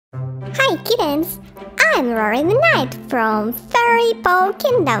Hi kittens, I'm Rory the Knight from Fairy Bow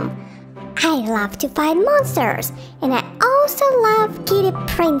Kingdom. I love to fight monsters and I also love Kitty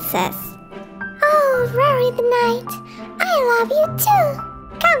Princess. Oh, Rory the Knight, I love you too.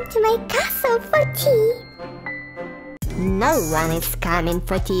 Come to my castle for tea. No one is coming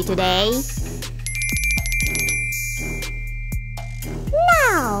for tea today.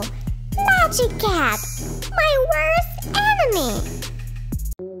 No! Magic Cat! My worst enemy!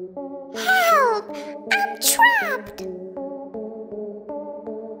 Help! I'm trapped!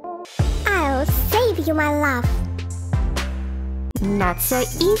 I'll save you, my love. Not so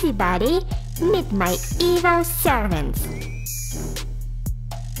easy, buddy. Meet my evil servants.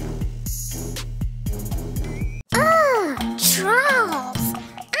 Ugh! Trolls!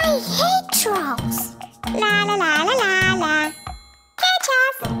 I hate trolls! La la la la la la! Catch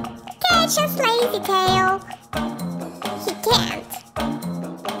us! Catch us, lazy tail! He can't.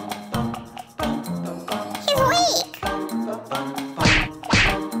 He's weak!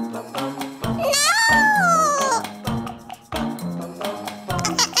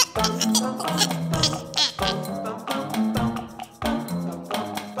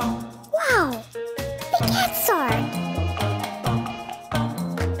 Wow! The cat sword!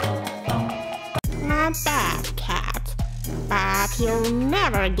 Not bad, cat. But you'll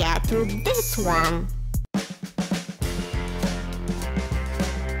never get through this one.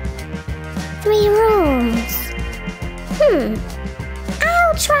 3 rooms.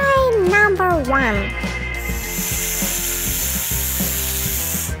 I'll try number 1.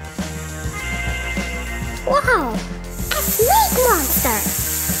 Wow! A snake monster!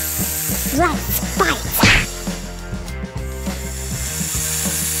 Let's fight!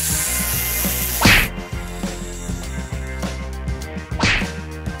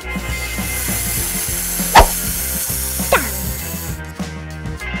 Done!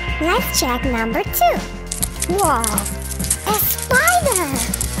 Let's check number 2. Whoa! A spider!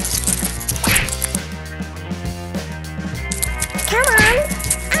 Come on!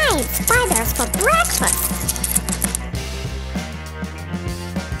 I eat spiders for breakfast!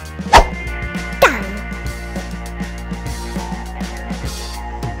 Done!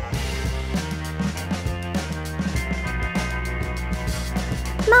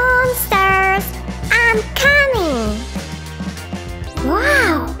 Monsters! I'm coming!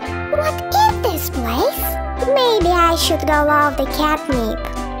 Wow! What is this place? Maybe I should go off the catnip.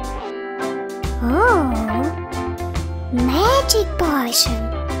 Oh! Magic potion!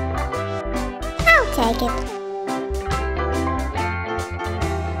 I'll take it.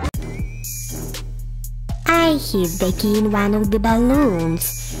 I hid the key in one of the balloons,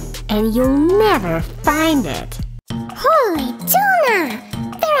 and you'll never find it. Holy tuna!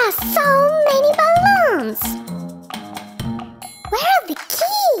 There are so many balloons! Where's the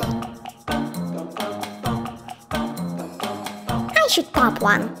key? I should pop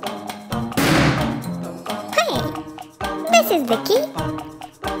one. Hey! This is the key.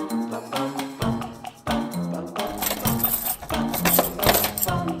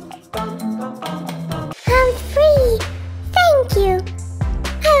 I'm free! Thank you!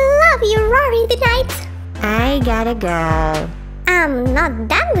 I love you, Rory the Knight! I gotta go. I'm not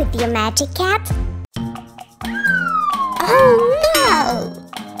done with you, Magic Cat. Oh